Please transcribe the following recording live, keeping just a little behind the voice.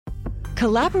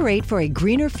Collaborate for a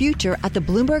greener future at the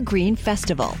Bloomberg Green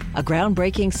Festival, a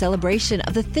groundbreaking celebration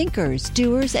of the thinkers,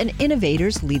 doers, and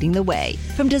innovators leading the way.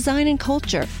 From design and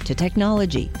culture to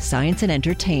technology, science, and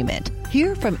entertainment.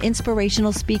 Hear from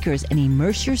inspirational speakers and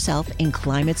immerse yourself in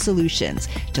climate solutions.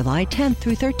 July 10th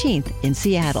through 13th in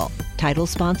Seattle. Title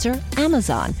sponsor,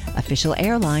 Amazon. Official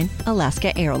airline,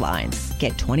 Alaska Airlines.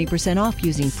 Get 20% off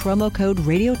using promo code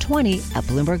radio20 at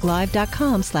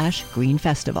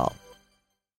bloomberglive.com/greenfestival.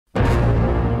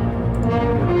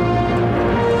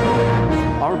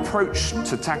 Our approach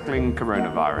to tackling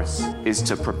coronavirus is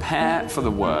to prepare for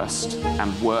the worst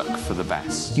and work for the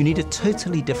best. You need a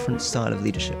totally different style of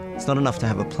leadership. It's not enough to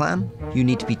have a plan. You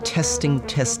need to be testing.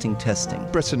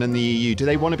 Britain and the EU, do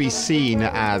they want to be seen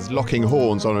as locking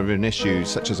horns on an issue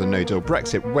such as a no-deal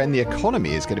Brexit when the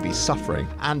economy is going to be suffering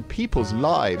and people's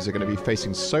lives are going to be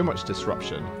facing so much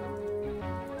disruption?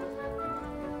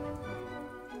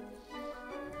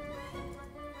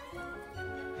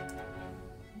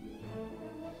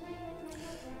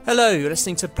 Hello, you're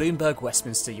listening to Bloomberg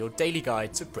Westminster, your daily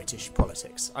guide to British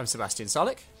politics. I'm Sebastian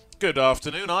Salek. Good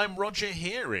afternoon, I'm Roger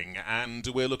Hearing, and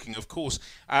we're looking, of course,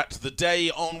 at the day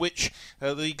on which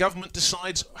the government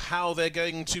decides how they're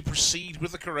going to proceed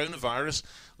with the coronavirus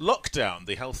lockdown.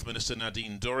 The Health Minister,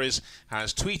 Nadine Dorries,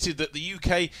 has tweeted that the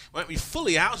UK won't be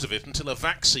fully out of it until a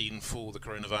vaccine for the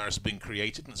coronavirus has been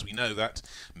created, and as we know, that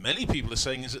many people are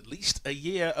saying is at least a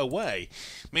year away.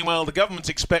 Meanwhile, the government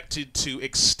expected to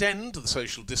extend the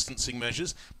social distancing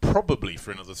measures, probably for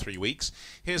another 3 weeks.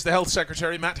 Here's the Health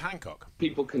Secretary, Matt Hancock.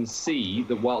 People can see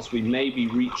that whilst we may be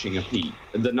reaching a peak,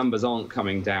 the numbers aren't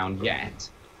coming down yet.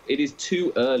 It is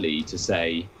too early to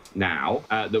say now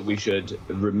that we should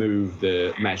remove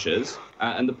the measures.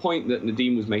 And the point that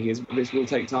Nadine was making is this will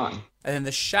take time. And then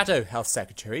the Shadow Health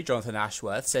Secretary, Jonathan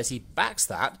Ashworth, says he backs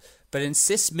that, but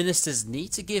insists ministers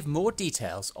need to give more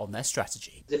details on their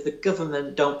strategy. If the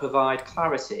government don't provide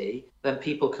clarity, then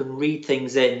people can read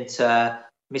things into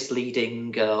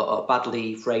misleading or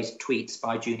badly phrased tweets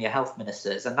by junior health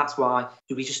ministers. And that's why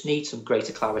we just need some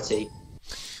greater clarity.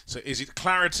 So is it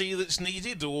clarity that's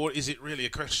needed, or is it really a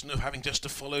question of having just to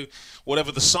follow whatever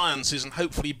the science is and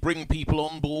hopefully bring people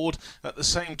on board at the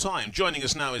same time? Joining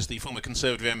us now is the former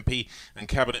Conservative MP and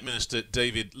Cabinet Minister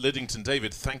David Lidington.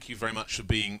 David, thank you very much for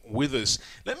being with us.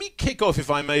 Let me kick off,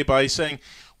 if I may, by saying,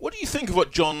 what do you think of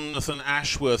what Jonathan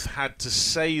Ashworth had to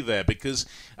say there? Because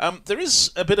there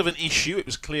is a bit of an issue, it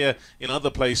was clear in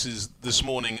other places this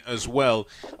morning as well,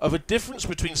 of a difference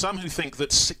between some who think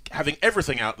that having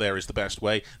everything out there is the best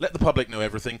way, let the public know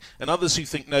everything, and others who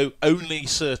think, no, only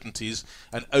certainties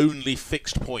and only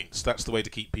fixed points. That's the way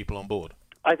to keep people on board.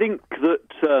 I think that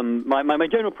my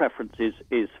general preference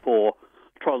is for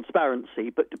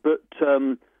transparency, but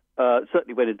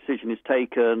certainly when a decision is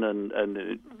taken and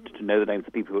to know the names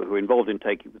of people who are involved in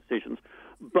taking the decisions.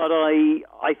 But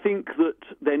I think that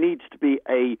there needs to be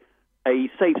a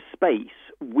safe space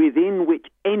within which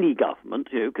any government,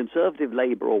 Conservative,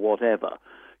 Labour or whatever,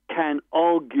 can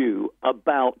argue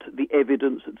about the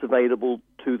evidence that's available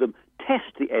to them,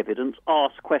 test the evidence,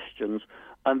 ask questions,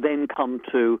 and then come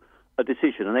to a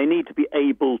decision. And they need to be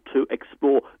able to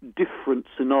explore different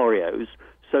scenarios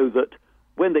so that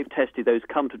when they've tested those,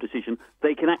 come to a decision,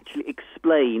 they can actually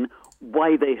explain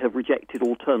why they have rejected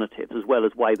alternatives as well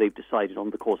as why they've decided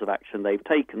on the course of action they've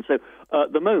taken. So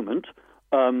at the moment,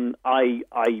 I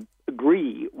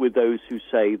agree with those who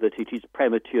say that it is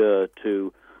premature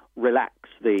to relax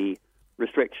the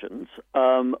restrictions,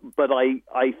 but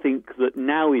I think that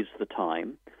now is the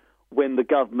time when the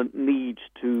government needs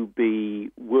to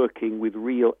be working with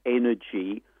real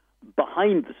energy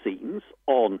behind the scenes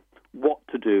on what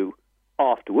to do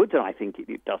afterwards. And I think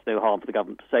it does no harm for the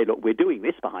government to say, look, we're doing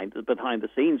this behind the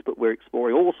scenes, but we're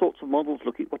exploring all sorts of models,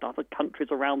 looking at what other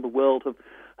countries around the world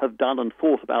have done and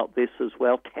thought about this as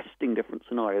well, testing different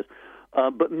scenarios.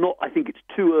 But I think it's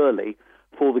too early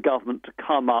for the government to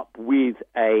come up with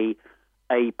a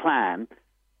plan.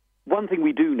 One thing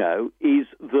we do know is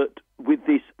that with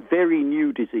this very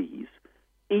new disease,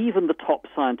 even the top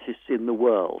scientists in the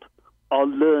world are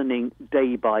learning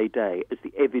day by day as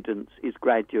the evidence is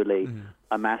gradually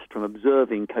amassed from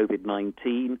observing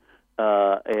COVID-19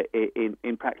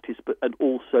 in practice, and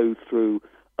also through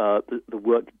the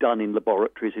work done in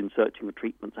laboratories in searching for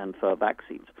treatments and for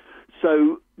vaccines.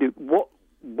 So what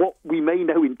we may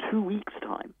know in 2 weeks'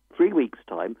 time, 3 weeks'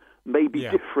 time, may be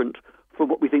different from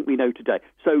what we think we know today.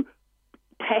 So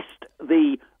test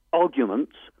the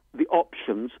arguments, the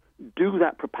options, do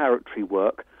that preparatory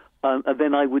work, and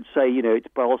then I would say, it's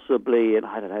possibly, and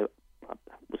I don't know,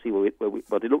 we'll see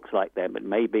what it looks like then, but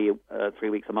maybe 3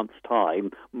 weeks, a month's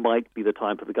time might be the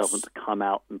time for the government to come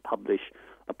out and publish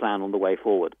a plan on the way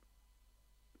forward.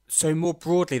 So more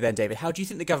broadly then, David, how do you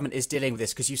think the government is dealing with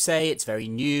this? Because you say it's very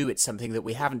new, it's something that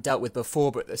we haven't dealt with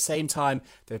before, but at the same time,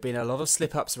 there have been a lot of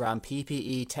slip-ups around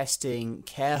PPE testing,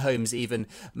 care homes even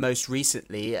most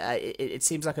recently. It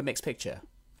seems like a mixed picture.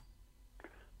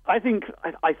 I think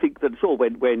that it's all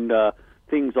when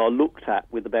things are looked at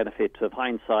with the benefit of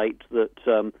hindsight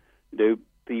that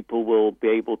people will be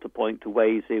able to point to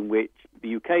ways in which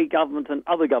the UK government and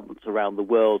other governments around the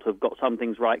world have got some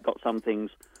things right, got some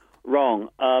things wrong.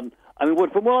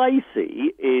 From what I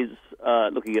see is,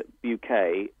 looking at the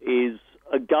UK, is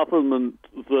a government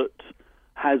that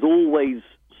has always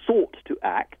sought to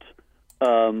act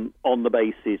on the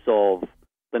basis of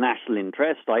the national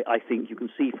interest. I think you can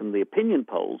see from the opinion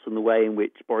polls and the way in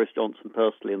which Boris Johnson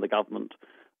personally and the government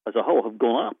as a whole have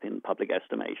gone up in public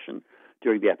estimation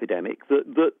during the epidemic,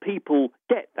 that people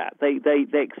get that. They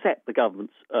accept the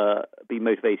government's being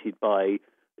motivated by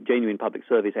genuine public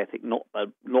service ethic, not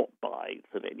by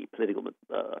sort of any political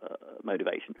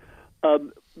motivation.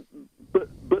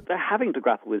 But they're having to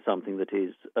grapple with something that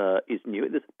is new.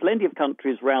 There's plenty of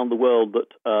countries around the world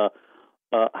that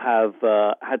have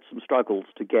had some struggles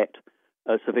to get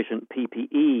sufficient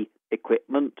PPE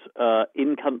equipment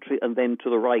in country and then to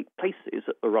the right places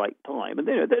at the right time. And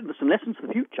there's some lessons for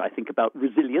the future, I think, about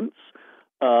resilience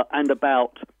and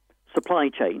about supply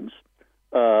chains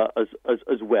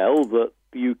as well, that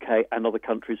the UK and other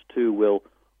countries too will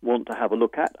want to have a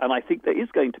look at. And I think there is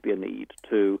going to be a need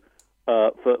to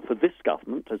for this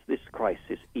government, as this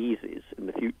crisis eases in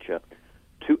the future,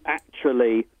 to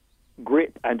actually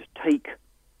grip and take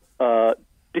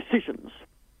decisions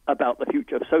about the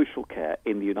future of social care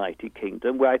in the United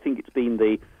Kingdom, where I think it's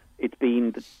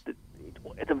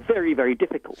a very, very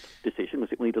difficult decision,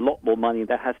 because it will need a lot more money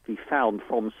that has to be found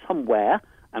from somewhere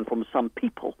and from some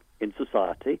people in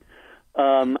society,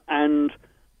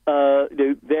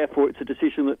 therefore it's a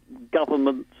decision that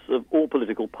governments of all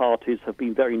political parties have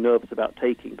been very nervous about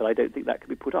taking, but I don't think that can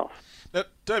be put off. Now,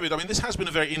 David, this has been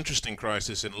a very interesting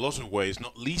crisis in a lot of ways,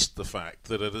 not least the fact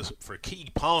that for a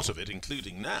key part of it,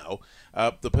 including now,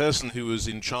 the person who was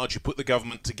in charge, who put the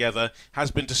government together,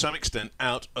 has been to some extent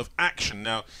out of action.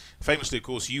 Now, famously, of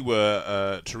course, you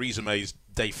were Theresa May's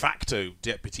de facto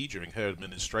deputy during her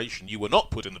administration. You were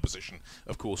not put in the position,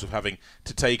 of course, of having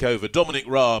to take over. Dominic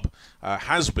Raab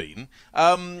has been.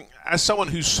 As someone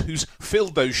who's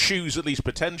filled those shoes, at least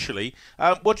potentially,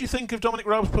 what do you think of Dominic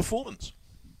Raab's performance?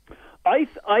 I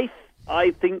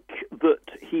think that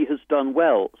he has done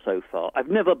well so far. I've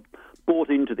never bought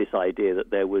into this idea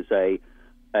that there was a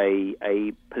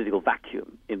political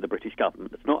vacuum in the British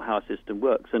government. That's not how our system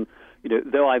works. And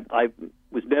though I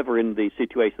was never in the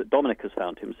situation that Dominic has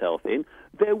found himself in,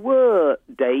 there were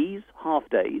days, half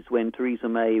days, when Theresa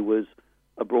May was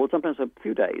abroad, sometimes a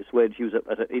few days, when she was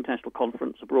at an international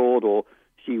conference abroad, or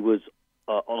she was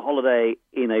on holiday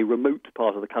in a remote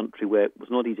part of the country where it was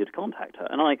not easy to contact her.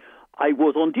 And I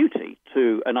was on duty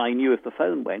and I knew if the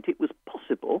phone went, it was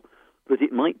possible that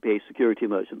it might be a security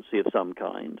emergency of some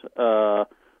kind, a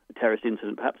terrorist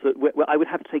incident perhaps, where I would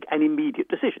have to take an immediate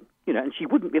decision, and she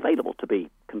wouldn't be available to be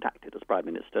contacted as Prime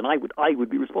Minister, and I would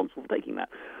be responsible for taking that.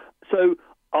 So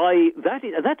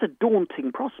that's a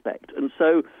daunting prospect. And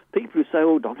so people who say,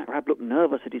 Dominic Raab looked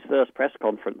nervous at his first press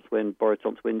conference when Boris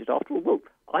Johnson went it after all. Well,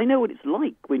 I know what it's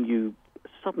like when you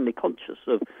are suddenly conscious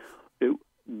of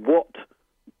what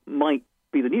might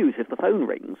be the news if the phone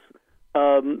rings.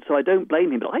 So I don't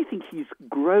blame him, but I think he's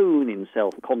grown in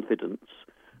self-confidence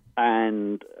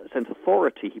and sense of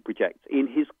authority he projects in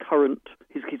his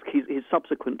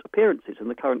subsequent appearances in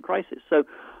the current crisis. So,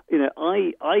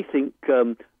 I think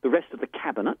the rest of the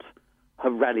cabinet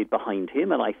have rallied behind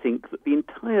him, and I think that the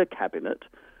entire cabinet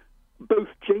both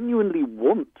genuinely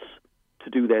wants to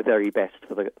do their very best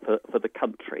for the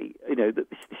country. That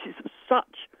this is of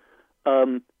such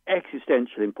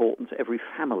existential importance to every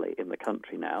family in the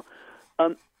country now.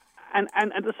 And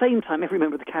at the same time, every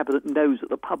member of the cabinet knows that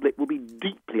the public will be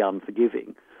deeply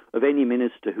unforgiving of any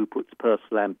minister who puts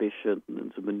personal ambition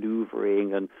and some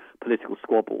manoeuvring and political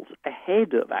squabbles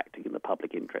ahead of acting in the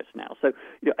public interest now. So,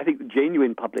 I think the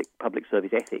genuine public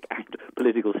service ethic and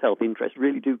political self-interest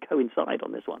really do coincide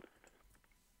on this one.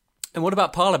 And what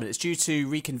about Parliament? It's due to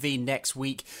reconvene next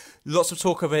week. Lots of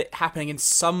talk of it happening in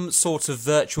some sort of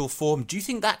virtual form. Do you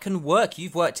think that can work?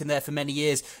 You've worked in there for many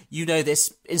years. You know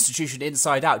this institution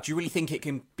inside out. Do you really think it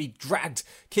can be dragged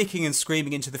kicking and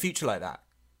screaming into the future like that?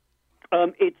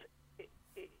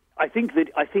 I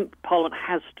think Parliament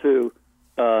has to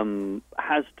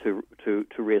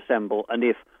reassemble, and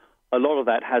if a lot of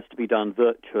that has to be done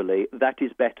virtually, that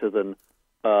is better than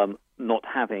not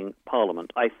having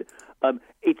Parliament.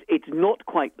 It's not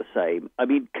quite the same. I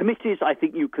mean, committees, I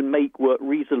think you can make work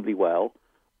reasonably well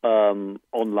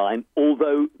online,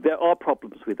 although there are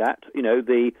problems with that. You know,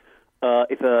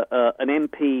 if an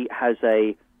MP has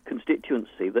a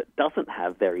constituency that doesn't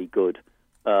have very good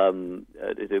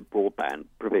broadband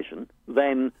provision,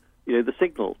 then the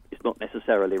signal is not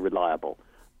necessarily reliable.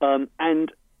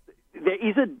 And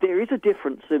there is a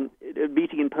difference in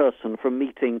meeting in person from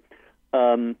meeting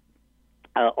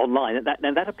online, and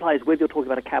that applies whether you're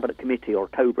talking about a cabinet committee or a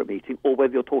COBRA meeting, or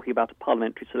whether you're talking about a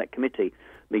parliamentary select committee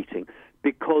meeting,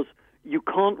 because you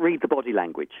can't read the body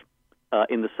language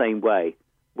in the same way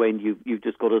when you've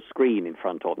just got a screen in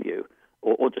front of you,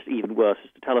 or just even worse,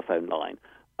 it's a telephone line.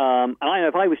 And I know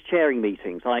if I was chairing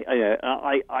meetings,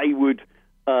 I would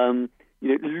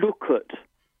look at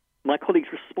my colleagues'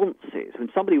 responses when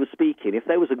somebody was speaking. If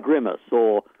there was a grimace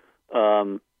or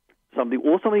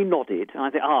somebody nodded, and I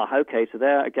think, okay, so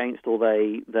they're against or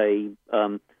they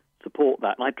support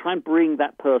that, and I try and bring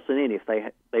that person in if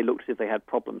they looked as if they had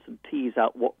problems and tease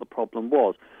out what the problem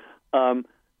was.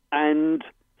 And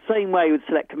same way with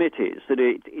select committees, that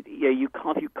you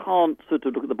can't sort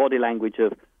of look at the body language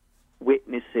of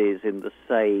witnesses in the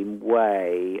same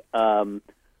way, or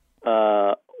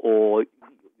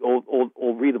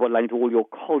read the body language of all your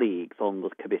colleagues on the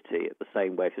committee at the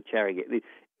same way if you're chairing it.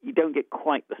 You don't get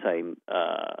quite the same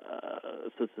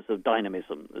sort of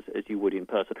dynamism as you would in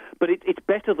person. But it's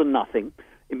better than nothing.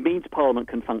 It means Parliament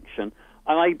can function.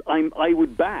 And I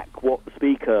would back what the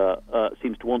Speaker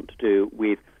seems to want to do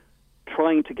with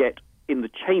trying to get in the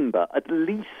chamber at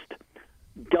least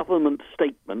government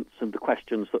statements and the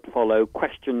questions that follow,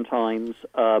 question times,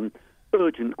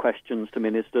 urgent questions to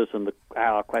ministers and the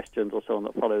hour questions or so on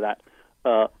that follow that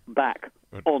back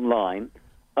online,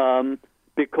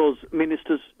 because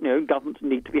ministers, governments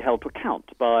need to be held to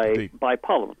account by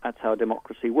Parliament. That's how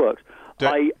democracy works.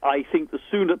 I think the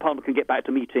sooner Parliament can get back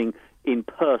to meeting in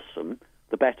person,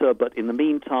 the better, but in the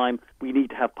meantime, we need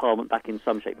to have Parliament back in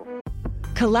some shape or form.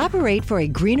 Collaborate for a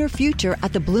greener future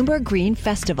at the Bloomberg Green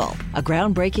Festival, a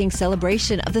groundbreaking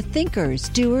celebration of the thinkers,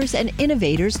 doers, and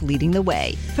innovators leading the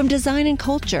way. From design and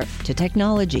culture to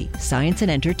technology, science, and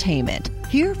entertainment.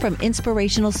 Hear from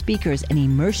inspirational speakers and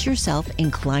immerse yourself in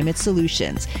climate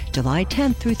solutions. July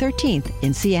 10th through 13th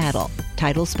in Seattle.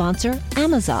 Title sponsor,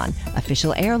 Amazon.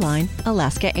 Official airline,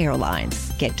 Alaska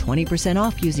Airlines. Get 20%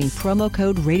 off using promo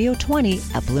code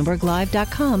Radio20 at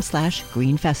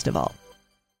BloombergLive.com/greenfestival.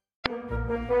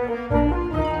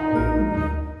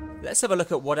 Let's have a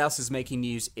look at what else is making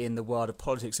news in the world of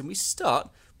politics. And we start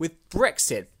with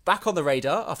Brexit. Back on the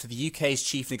radar after the UK's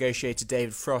chief negotiator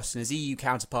David Frost and his EU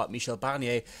counterpart Michel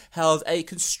Barnier held a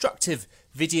constructive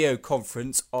video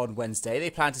conference on Wednesday.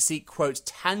 They plan to seek, quote,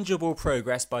 tangible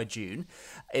progress by June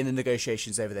in the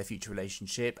negotiations over their future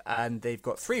relationship. And they've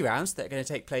got 3 rounds that are going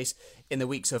to take place in the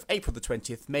weeks of April the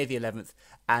 20th, May the 11th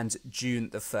and June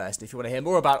the 1st. If you want to hear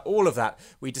more about all of that,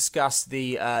 we discussed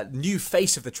the new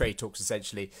face of the trade talks,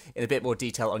 essentially, in a bit more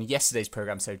detail on yesterday's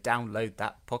programme, so download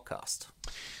that podcast.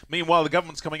 Meanwhile, the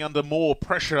government's coming under more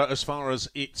pressure as far as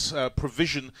its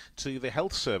provision to the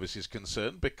health service is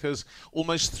concerned, because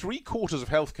almost 3/4 of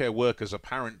healthcare workers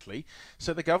apparently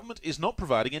say the government is not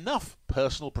providing enough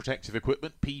personal protective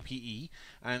equipment, PPE,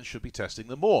 and should be testing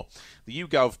them more. The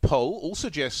YouGov poll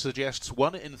also suggests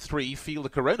 1 in 3 feel the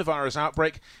coronavirus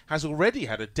outbreak has already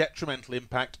had a detrimental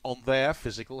impact on their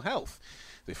physical health.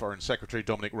 The Foreign Secretary,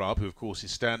 Dominic Raab, who of course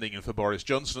is standing in for Boris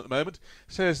Johnson at the moment,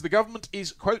 says the government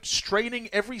is, quote, straining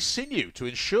every sinew to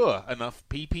ensure enough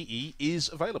PPE is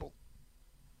available.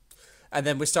 And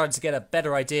then we're starting to get a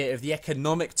better idea of the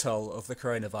economic toll of the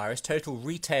coronavirus. Total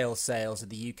retail sales in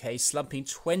the UK slumping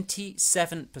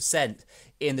 27%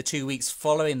 in the 2 weeks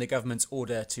following the government's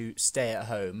order to stay at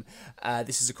home.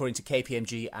 This is according to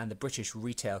KPMG and the British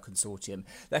Retail Consortium.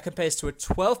 That compares to a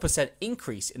 12%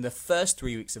 increase in the first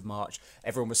 3 weeks of March.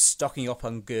 Everyone was stocking up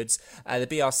on goods. The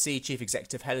BRC chief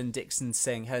executive Helen Dickinson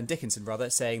saying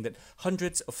that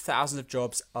hundreds of thousands of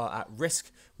jobs are at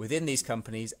risk within these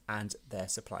companies and their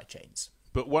supply chains.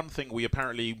 But one thing we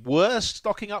apparently were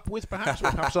stocking up with, perhaps,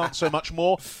 or perhaps aren't so much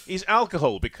more, is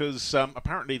alcohol, because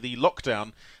apparently the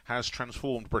lockdown has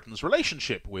transformed Britain's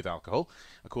relationship with alcohol.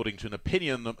 According to an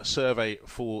opinion survey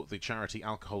for the charity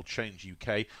Alcohol Change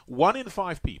UK, 1 in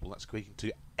 5 people, that's equating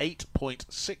to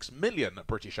 8.6 million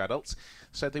British adults,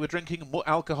 said they were drinking more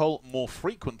alcohol more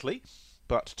frequently.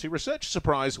 But to researchers'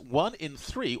 surprise, 1 in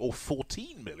 3, or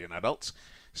 14 million adults,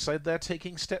 said they're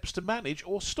taking steps to manage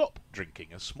or stop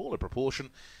drinking. A smaller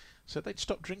proportion said they'd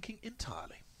stop drinking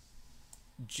entirely.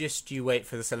 Just you wait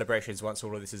for the celebrations once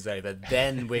all of this is over.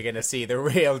 Then we're going to see the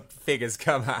real figures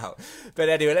come out. But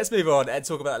anyway, let's move on and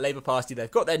talk about the Labour Party.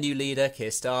 They've got their new leader, Keir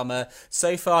Starmer.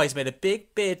 So far, he's made a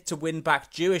big bid to win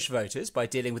back Jewish voters by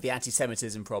dealing with the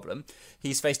anti-Semitism problem.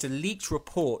 He's faced a leaked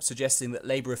report suggesting that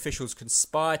Labour officials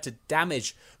conspired to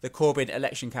damage the Corbyn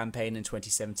election campaign in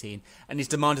 2017. And he's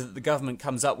demanded that the government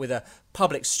comes up with a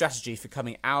public strategy for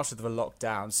coming out of the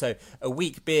lockdown. So a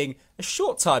week being a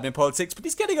short time in politics, but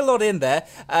he's getting a lot in there.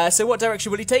 So what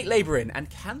direction will he take Labour in? And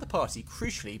can the party,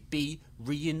 crucially, be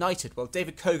reunited? Well,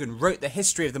 David Cogan wrote The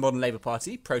History of the Modern Labour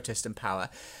Party, Protest and Power,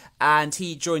 and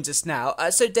he joins us now.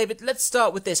 So, David, let's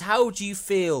start with this. How do you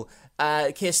feel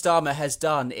Keir Starmer has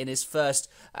done in his first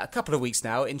couple of weeks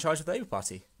now in charge of the Labour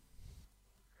Party?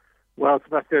 Well,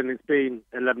 Sebastian, it's been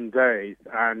 11 days,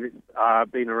 and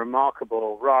it's been a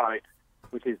remarkable ride,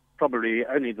 which is probably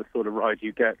only the sort of ride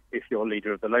you get if you're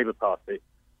leader of the Labour Party.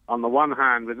 On the one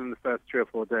hand, within the first 3 or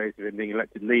 4 days of him being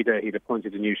elected leader, he'd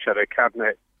appointed a new shadow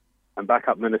cabinet and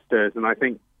backup ministers. And I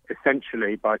think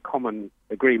essentially by common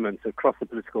agreement across the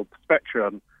political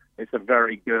spectrum, it's a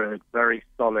very good, very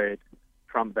solid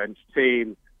front bench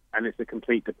team, and it's a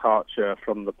complete departure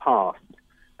from the past.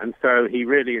 And so he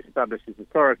really established his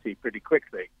authority pretty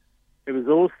quickly. It was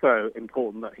also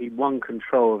important that he won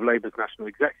control of Labour's National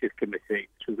Executive Committee,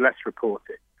 which was less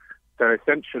reported. So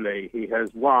essentially he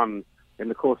has won, in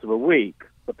the course of a week,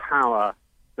 the power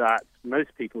that most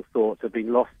people thought had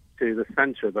been lost to the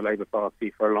centre of the Labour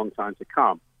Party for a long time to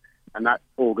come. And that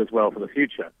augurs well for the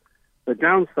future. The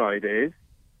downside is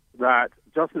that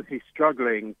just as he's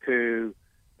struggling to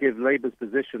give Labour's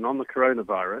position on the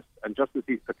coronavirus, and just as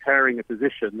he's preparing a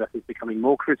position that is becoming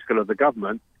more critical of the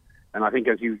government, and I think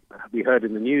as we heard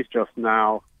in the news just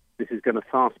now, this is going to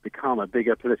fast become a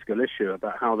bigger political issue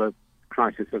about how the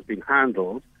crisis has been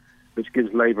handled, which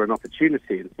gives Labour an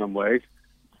opportunity in some ways.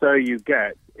 So you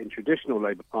get, in traditional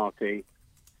Labour Party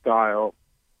style,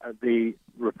 the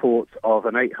report of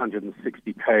an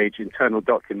 860-page internal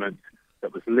document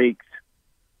that was leaked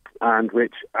and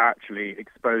which actually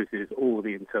exposes all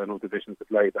the internal divisions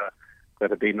of Labour that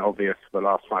have been obvious for the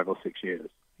last 5 or 6 years.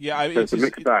 Yeah, I mean, so it's a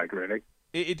mixed bag, really.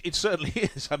 It certainly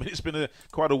is. I mean, it's been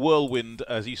quite a whirlwind,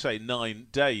 as you say, 9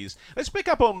 days. Let's pick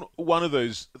up on one of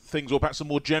those things, or perhaps a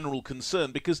more general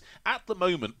concern, because at the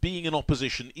moment, being in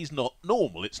opposition is not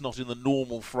normal. It's not in the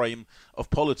normal frame of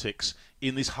politics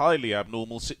in this highly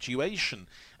abnormal situation.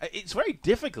 It's very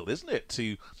difficult, isn't it,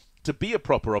 to be a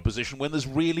proper opposition when there's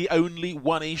really only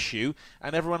one issue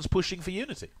and everyone's pushing for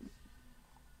unity?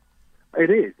 It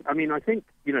is. I mean, I think,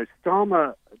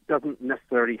 Starmer doesn't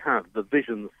necessarily have the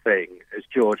vision thing, as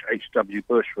George H.W.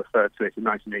 Bush referred to it in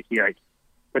 1988,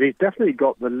 but he's definitely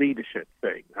got the leadership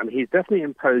thing, and he's definitely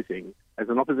imposing, as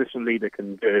an opposition leader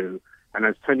can do, and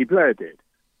as Tony Blair did,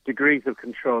 degrees of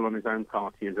control on his own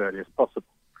party as early as possible.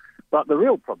 But the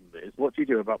real problem is, what do you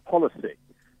do about policy?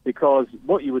 Because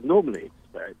what you would normally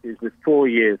expect is with 4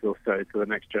 years or so to the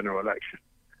next general election,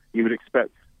 you would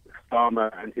expect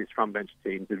Starmer and his front bench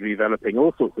team to be developing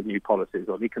all sorts of new policies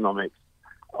on economics,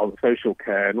 on social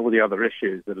care, and all the other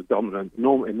issues that are dominant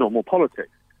in normal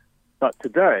politics. But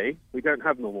today, we don't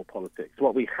have normal politics.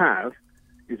 What we have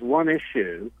is one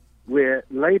issue where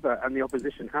Labour and the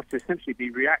opposition have to essentially be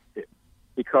reactive,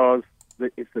 because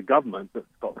it's the government that's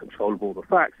got control of all the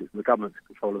facts, it's the government's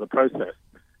control of the process.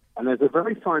 And there's a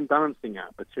very fine balancing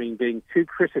act between being too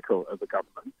critical of the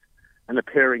government and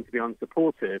appearing to be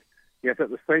unsupportive, yet at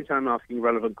the same time asking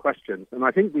relevant questions. And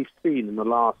I think we've seen in the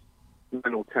last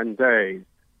 9 or 10 days,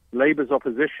 Labour's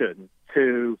opposition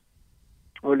to,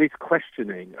 or at least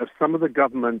questioning, of some of the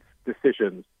government's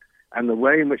decisions and the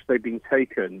way in which they've been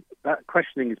taken. That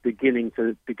questioning is beginning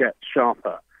to get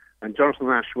sharper. And Jonathan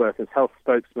Ashworth, as health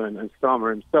spokesman, and Starmer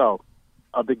himself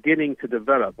are beginning to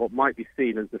develop what might be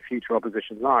seen as the future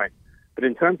opposition line. But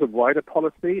in terms of wider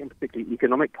policy, and particularly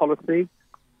economic policy,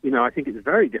 I think it's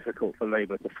very difficult for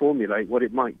Labour to formulate what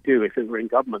it might do if it were in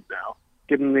government now,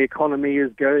 given the economy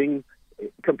is going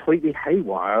completely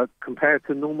haywire compared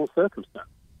to normal circumstances.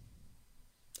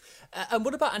 And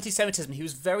what about anti-Semitism? He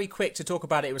was very quick to talk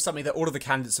about it. It was something that all of the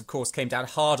candidates, of course, came down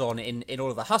hard on in all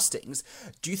of the hustings.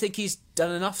 Do you think he's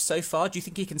done enough so far? Do you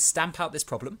think he can stamp out this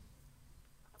problem?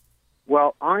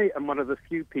 Well, I am one of the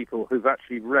few people who've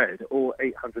actually read all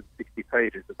 860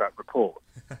 pages of that report,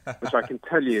 which I can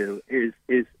tell you is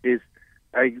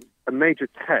a major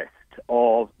test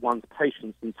of one's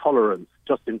patience and tolerance,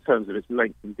 just in terms of its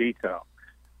length and detail.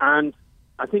 And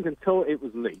I think until it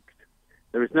was leaked,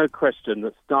 there is no question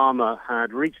that Starmer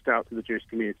had reached out to the Jewish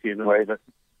community in a way that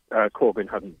Corbyn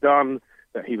hadn't done,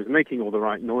 that he was making all the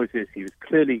right noises, he was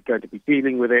clearly going to be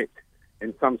dealing with it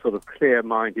in some sort of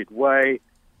clear-minded way.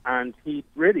 And he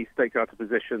really staked out a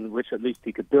position which at least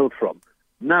he could build from.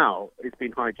 Now it's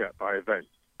been hijacked by events,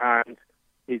 and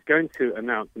he's going to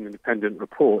announce an independent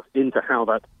report into how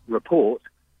that report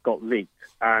got leaked,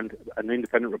 and an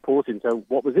independent report into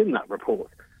what was in that report.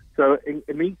 So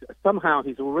it means somehow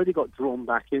he's already got drawn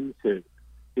back into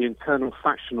the internal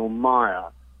factional mire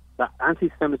that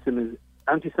anti-Semitism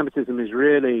is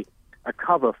really a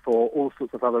cover for all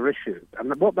sorts of other issues.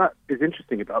 And what that is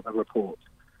interesting about the report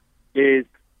is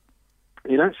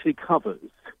it actually covers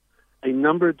a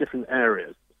number of different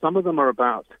areas. Some of them are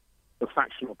about the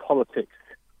factional politics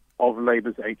of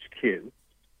Labour's HQ.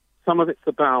 Some of it's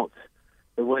about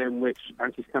the way in which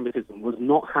anti-Semitism was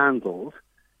not handled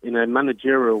in a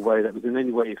managerial way that was in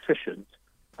any way efficient.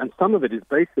 And some of it is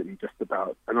basically just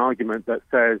about an argument that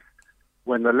says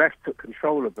when the left took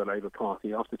control of the Labour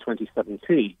Party after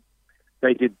 2017,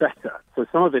 they did better. So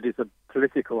some of it is a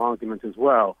political argument as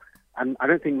well. And I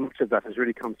don't think much of that has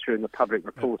really come through in the public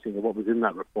reporting of what was in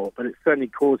that report, but it certainly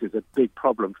causes a big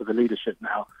problem for the leadership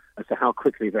now as to how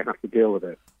quickly they have to deal with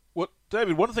it. Well,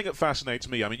 David, one thing that fascinates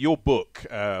me, I mean, your book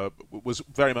was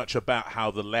very much about how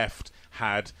the left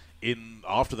had,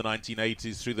 after the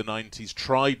 1980s, through the 90s,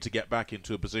 tried to get back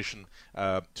into a position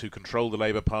to control the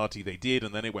Labour Party. They did,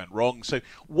 and then it went wrong. So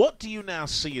what do you now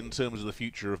see in terms of the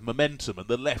future of momentum and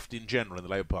the left in general in the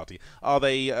Labour Party? Are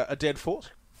they a dead force?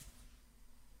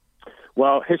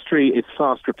 Well, history is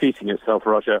fast repeating itself,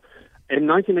 Roger. In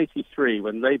 1983,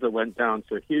 when Labour went down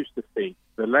to a huge defeat,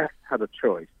 the left had a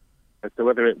choice as to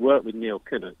whether it worked with Neil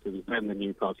Kinnock, who was then the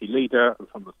new party leader, and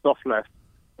from the soft left,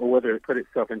 or whether it put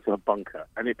itself into a bunker.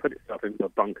 And it put itself into a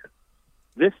bunker.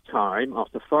 This time,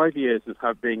 after 5 years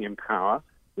of being in power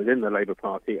within the Labour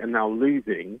Party and now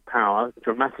losing power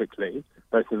dramatically,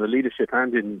 both in the leadership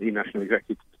and in the National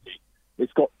Executive Committee,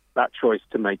 it's got that choice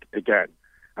to make again.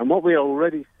 And what we're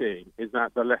already seeing is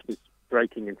that the left is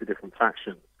breaking into different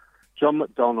factions. John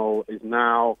McDonnell is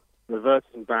now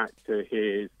reverting back to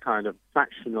his kind of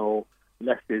factional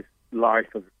leftist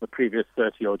life of the previous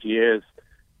 30-odd years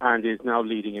and is now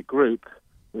leading a group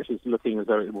which is looking as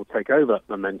though it will take over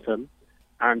momentum.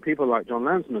 And people like John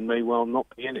Lansman may well not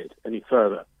be in it any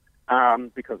further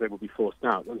because they will be forced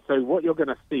out. And so what you're going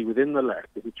to see within the left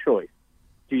is a choice.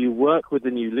 Do you work with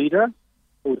the new leader,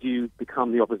 or do you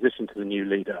become the opposition to the new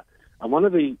leader? And one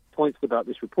of the points about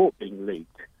this report being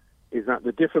leaked is that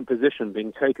the different position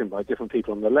being taken by different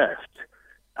people on the left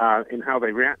in how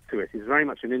they react to it is very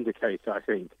much an indicator, I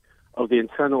think, of the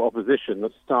internal opposition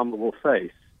that Starmer will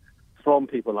face from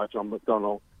people like John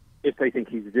McDonnell if they think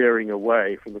he's veering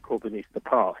away from the Corbynista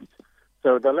path.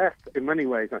 So the left, in many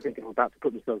ways, I think, are about to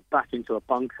put themselves back into a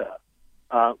bunker,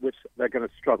 which they're going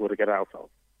to struggle to get out of.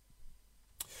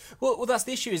 Well, that's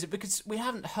the issue, is it? Because we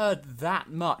haven't heard that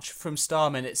much from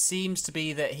Starmer. It seems to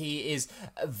be that he is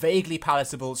vaguely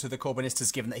palatable to the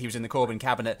Corbynistas, given that he was in the Corbyn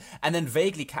cabinet, and then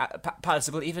vaguely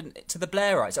palatable even to the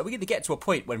Blairites. Are we going to get to a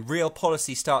point when real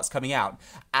policy starts coming out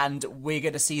and we're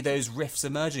going to see those rifts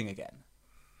emerging again?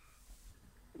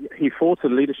 He fought a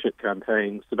leadership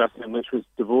campaign, Sebastian, which was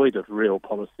devoid of real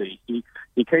policy. He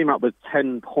came up with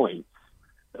 10 points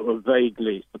that were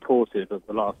vaguely supportive of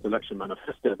the last election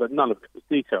manifesto, but none of it was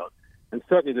detailed. And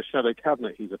certainly the shadow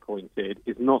cabinet he's appointed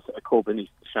is not a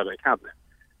Corbynist shadow cabinet.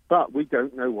 But we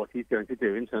don't know what he's going to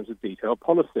do in terms of detailed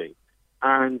policy.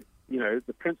 And, you know,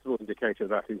 the principal indicator of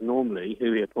that is normally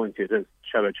who he appointed as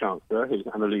shadow chancellor, who's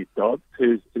Annalise Dodds,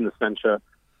 who's in the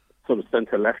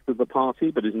centre-left of the party,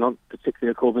 but is not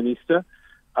particularly a Corbynista.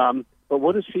 But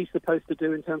what is she supposed to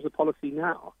do in terms of policy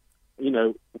now? You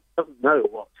know, one doesn't know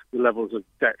what the levels of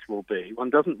debt will be. One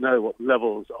doesn't know what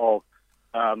levels of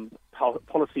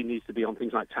policy needs to be on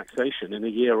things like taxation in a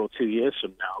year or 2 years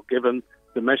from now, given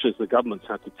the measures the government's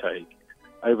had to take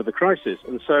over the crisis.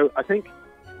 And so I think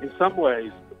in some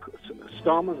ways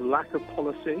Starmer's lack of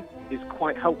policy is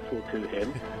quite helpful to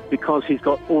him because he's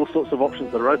got all sorts of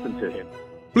options that are open to him.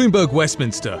 Bloomberg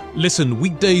Westminster. Listen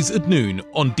weekdays at noon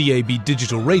on DAB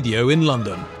Digital Radio in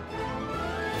London.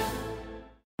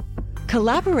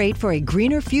 Collaborate for a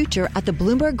greener future at the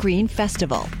Bloomberg Green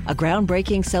Festival, a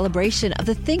groundbreaking celebration of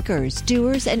the thinkers,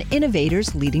 doers, and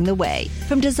innovators leading the way.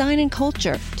 From design and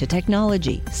culture to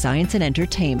technology, science, and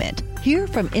entertainment. Hear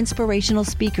from inspirational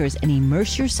speakers and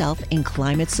immerse yourself in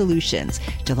climate solutions.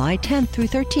 July 10th through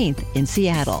 13th in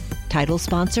Seattle. Title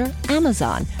sponsor,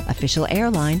 Amazon. Official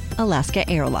airline, Alaska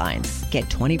Airlines. Get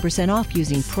 20% off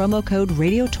using promo code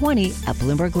radio20 at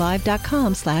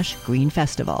BloombergLive.com/Green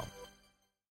Festival.